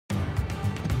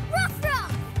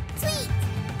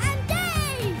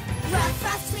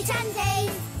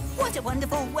What a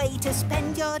wonderful way to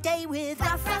spend your day with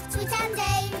Ruff-Ruff, Tweet and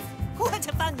Dave. What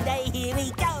a fun day, here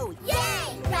we go!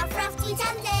 Yay! Ruff-Ruff, Tweet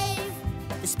and Dave.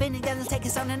 The spinning girls take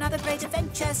us on another great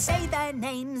adventure. Say their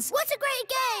names. What a great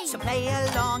game! So play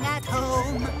along at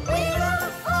home. We're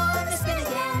off on a spin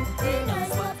again. Who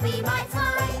knows what we might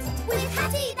find? With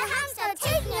Hatty the Hamster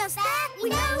taking us there,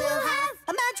 we know we'll have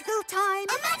A magical time.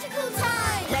 a magical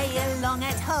time. Play along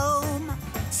at home.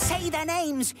 Say their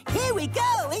names. Here we go.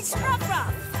 It's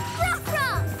Ruff-Ruff,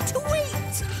 Ruff-Ruff,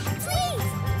 Tweet, Tweet,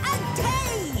 and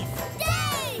Dave.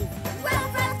 Dave.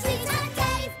 Ruff-Ruff, Tweet and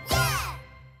Dave, yeah!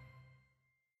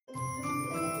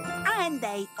 And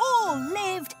they all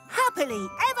lived happily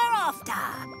ever after.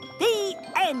 The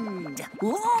end.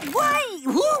 Whoa, wait!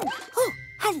 Whoa. Oh,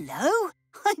 hello.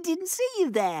 I didn't see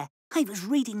you there. I was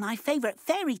reading my favourite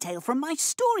fairy tale from my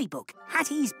storybook,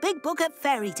 Hatty's Big Book of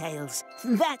Fairy Tales.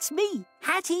 That's me,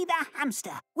 Hatty the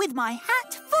Hamster, with my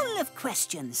hat full of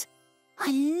questions.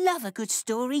 I love a good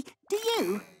story, do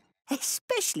you?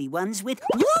 Especially ones with...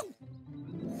 Whoa!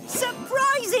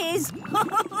 Surprises!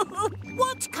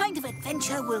 What kind of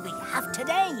adventure will we have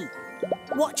today?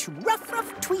 Watch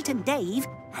Ruff-Ruff, Tweet and Dave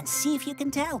and see if you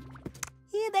can tell.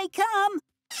 Here they come.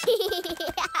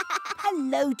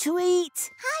 Hello,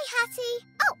 Tweet. Hi, Hatty.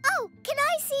 Oh, can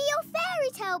I see your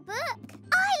fairy tale book?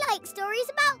 I like stories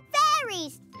about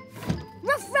fairies.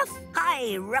 Ruff-Ruff.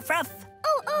 Hi, Ruff-Ruff.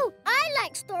 Oh, I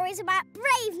like stories about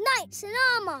brave knights in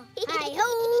armour.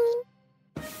 Hi-ho.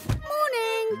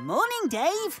 Morning. Morning,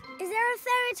 Dave. Is there a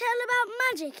fairy tale about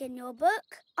magic in your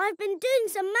book? I've been doing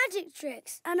some magic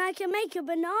tricks and I can make a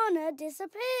banana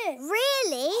disappear.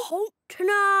 Really?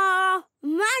 Hontana!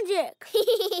 Magic!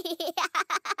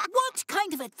 What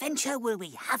kind of adventure will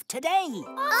we have today?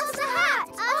 Ask the hat!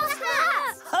 Ask the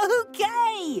hat!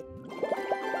 Okay.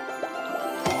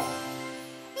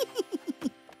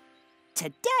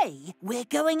 Today, we're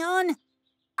going on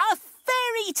a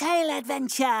fairy tale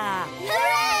adventure.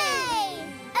 Hooray!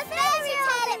 A fairy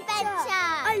tale adventure!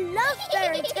 I love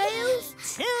fairy tales!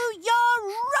 To your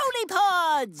roly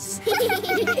pods!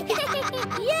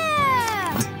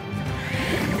 Yeah!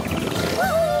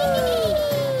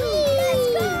 Let's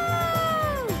go!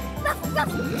 Ruff,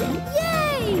 ruff!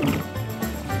 Yay!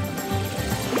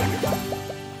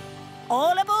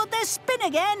 All aboard the spin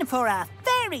again for a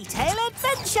fairy tale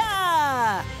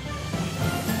adventure!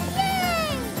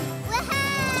 Yay!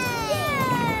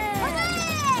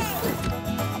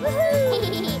 Woohoo!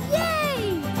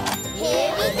 Yay!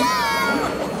 Here we go!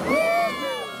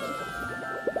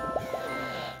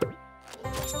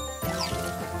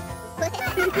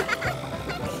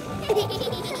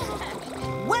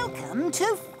 Welcome to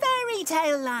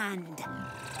Fairytale Land.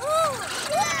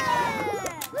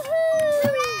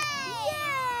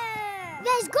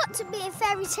 There's got to be a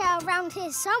fairy tale around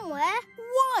here somewhere.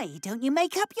 Why don't you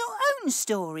make up your own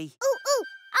story? Ooh,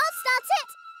 I'll start it.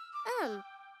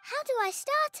 How do I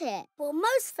start it? Well,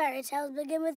 most fairy tales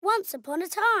begin with once upon a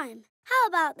time. How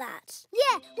about that?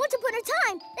 Yeah, once upon a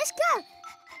time. Let's go.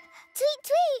 Tweet,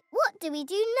 tweet. What do we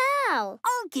do now?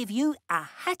 I'll give you a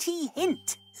Hatty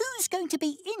hint. Who's going to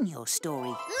be in your story?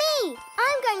 Me.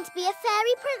 I'm going to be a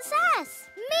fairy princess.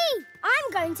 Me.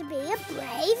 I'm going to be a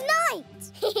brave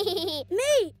knight.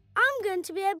 Me! I'm going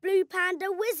to be a blue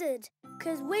panda-wizard,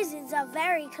 because wizards are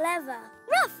very clever.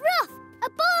 Ruff, ruff. A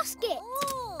basket.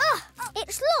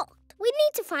 It's locked. We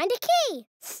need to find a key.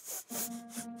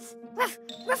 Ruff,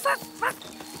 ruff, ruff, ruff.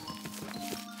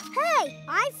 Hey,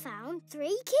 I found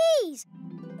 3 keys.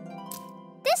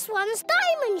 This one's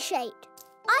diamond-shaped.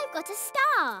 I've got a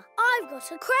star. I've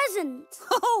got a crescent.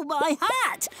 Oh, my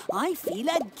hat! I feel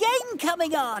a game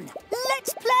coming on.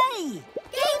 Let's play!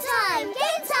 Game time!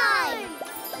 Game time!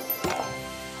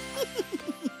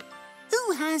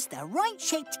 Who has the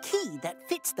right-shaped key that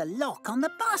fits the lock on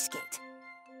the basket?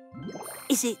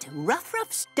 Is it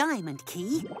Ruff-Ruff's diamond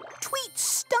key, Tweet's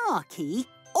star key,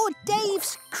 or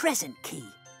Dave's crescent key?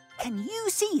 Can you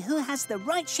see who has the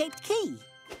right-shaped key?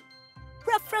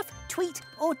 Ruff-Ruff, Tweet,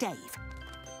 or Dave?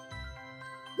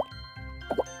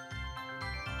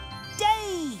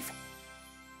 Dave!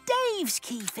 Dave's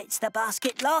key fits the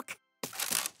basket lock.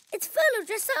 It's full of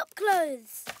dress-up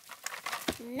clothes.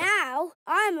 Now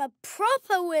I'm a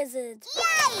proper wizard.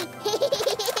 Yay!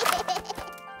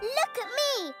 Look at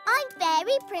me. I'm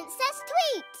Fairy Princess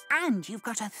Tweet. And you've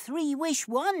got a 3-wish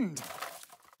wand.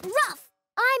 Ruff.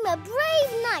 I'm a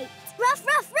brave knight. Ruff,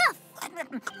 ruff, ruff.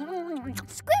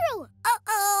 Squirrel.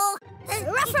 Uh-oh.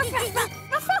 Ruff, ruff, ruff, ruff,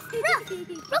 ruff, ruff, ruff.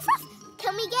 Ruff, ruff.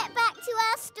 Can we get back to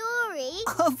our story?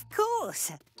 Of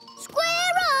course.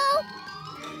 Squirrel!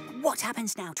 What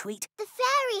happens now, Tweet? The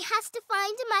fairy has to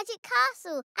find a magic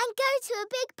castle and go to a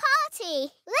big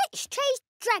party. Let's chase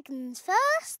Dragons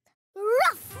first.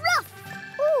 Ruff-Ruff!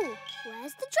 Ooh,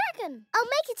 where's the dragon? I'll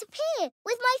make it appear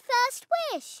with my first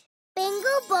wish.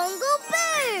 Bingle bongle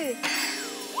boo!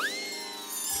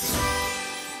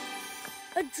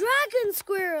 A dragon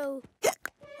squirrel.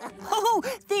 Oh,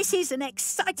 this is an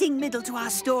exciting middle to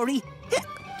our story.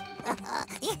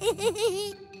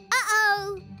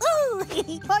 Uh-oh! Ooh,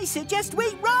 I suggest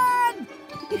we run!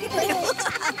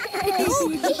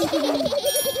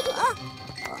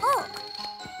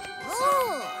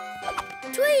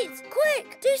 Tweet,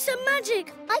 quick, do some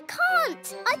magic. I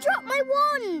can't! I dropped my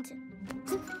wand!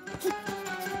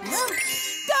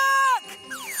 Duck!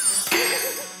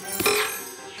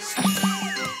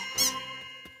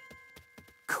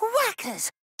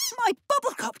 Quackers! My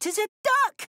bubblecopter's a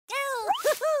duck!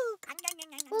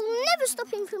 We'll never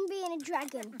stop him from being a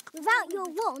dragon without your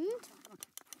wand.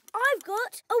 I've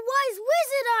got a wise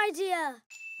wizard idea.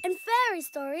 In fairy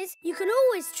stories, you can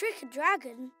always trick a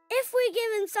dragon. If we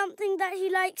give him something that he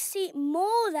likes to eat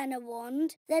more than a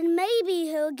wand, then maybe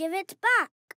he'll give it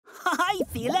back. I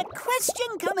feel a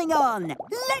question coming on.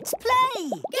 Let's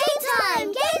play! Game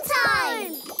time! Game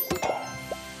time!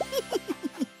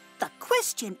 The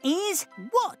question is,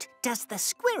 what does the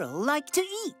squirrel like to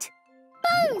eat?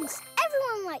 Bones!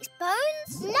 Everyone likes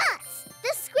bones. Nuts!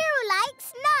 The squirrel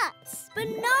likes nuts.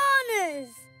 Bananas!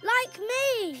 Like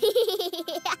me!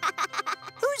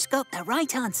 Who's got the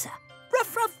right answer?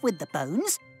 Ruff-Ruff with the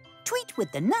bones, Tweet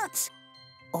with the nuts,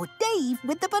 or Dave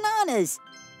with the bananas?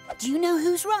 Do you know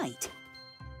who's right?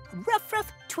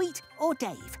 Ruff-Ruff, Tweet, or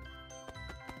Dave?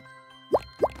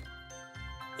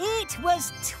 It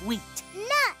was Tweet.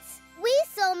 Nuts! We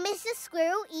saw Mr.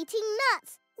 Squirrel eating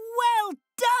nuts. Well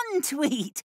done,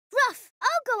 Tweet. Ruff,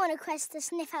 I'll go on a quest to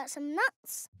sniff out some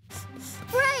nuts.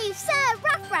 Brave Sir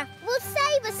Ruff-Ruff will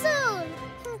save us all.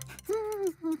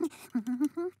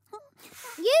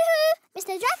 Yoo-hoo! Mr.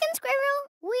 Dragon Squirrel,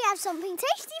 we have something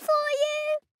tasty for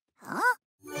you. Huh?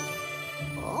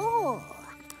 Oh.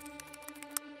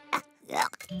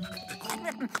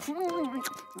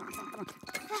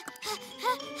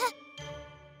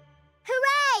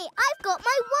 Hooray! I've got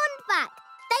my wand back.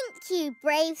 Thank you,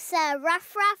 brave Sir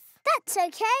Ruff-Ruff. That's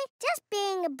okay, just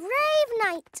being a brave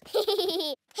knight.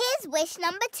 Here's wish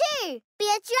number 2. Be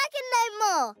a dragon no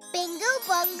more. Bingle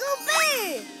bongle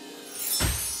boo.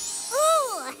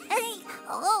 Ooh, hey,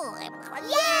 oh.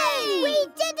 Yay! We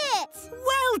did it!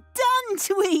 Well done,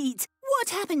 Tweet. What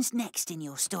happens next in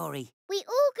your story? We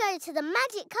all go to the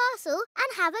magic castle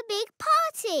and have a big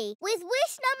party with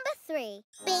wish number 3.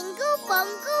 Bingle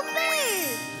bongle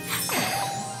boo.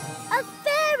 A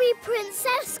fairy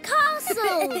princess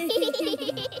castle!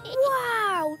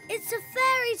 Wow! It's a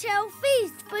fairy tale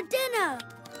feast for dinner.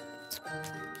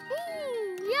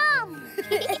 Yum!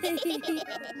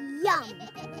 Yum!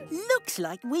 Looks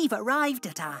like we've arrived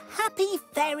at our happy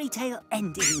fairy tale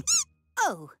ending.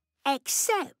 Oh,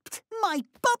 except my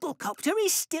bubblecopter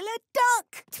is still a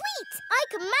duck. Tweet! I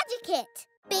can magic it!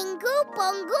 Bingle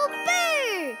bongle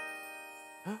boo!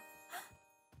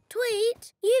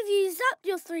 Tweet, you've used up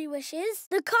your 3 wishes.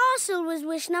 The castle was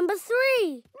wish number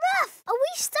 3. Ruff, are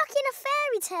we stuck in a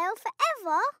fairy tale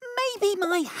forever? Maybe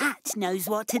my hat knows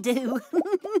what to do.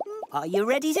 Are you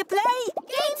ready to play?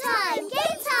 Game time!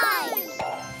 Game time!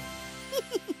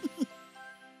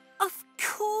 Of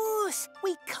course!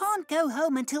 We can't go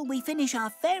home until we finish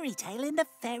our fairy tale in the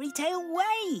fairy tale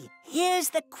way. Here's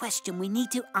the question we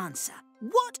need to answer.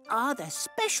 What are the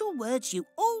special words you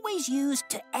always use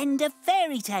to end a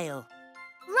fairy tale?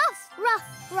 Ruff,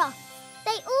 ruff, ruff.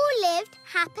 They all lived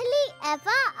happily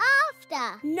ever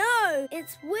after. No,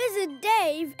 it's Wizard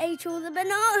Dave ate all the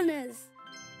bananas.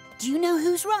 Do you know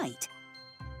who's right?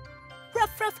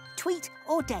 Ruff-Ruff, Tweet,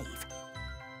 or Dave?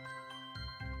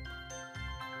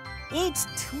 It's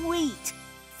Tweet.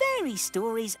 Fairy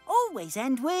stories always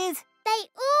end with... They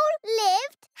all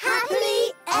lived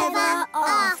happily ever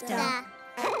after.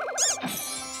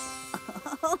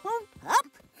 Up.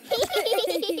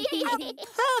 A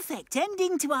perfect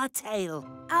ending to our tale.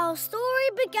 Our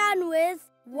story began with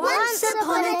Once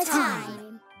upon a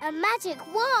time. A magic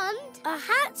wand. a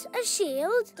hat, a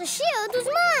shield. The shield was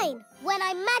mine. When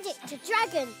I magicked a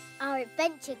dragon, our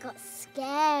adventure got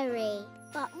scary.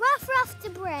 But Ruff-Ruff the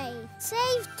Brave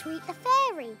saved Tweet the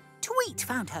Fairy. Tweet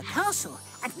found her castle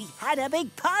and we had a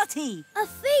big party. A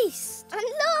feast. And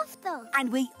laughter.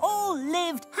 And we all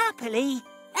lived happily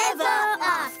ever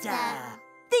after.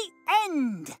 The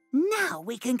end. Now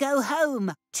we can go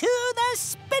home to the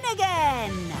spin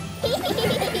again.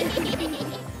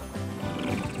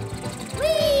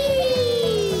 Whee!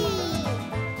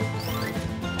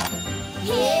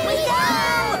 Here we go!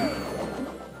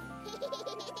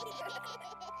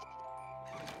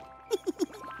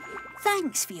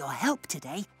 Thanks for your help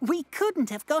today. We couldn't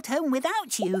have got home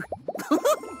without you.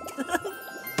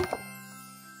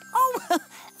 Oh,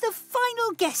 the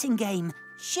final guessing game,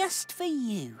 just for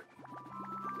you.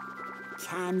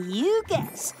 Can you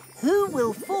guess who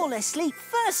will fall asleep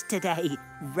first today?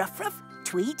 Ruff-Ruff,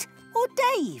 Tweet or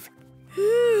Dave?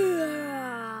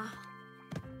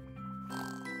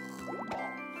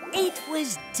 It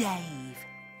was Dave.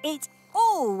 It's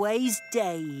always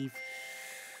Dave.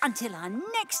 Until our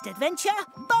next adventure,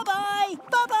 bye-bye,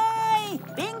 bye-bye,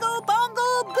 bingo,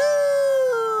 bongo, boo!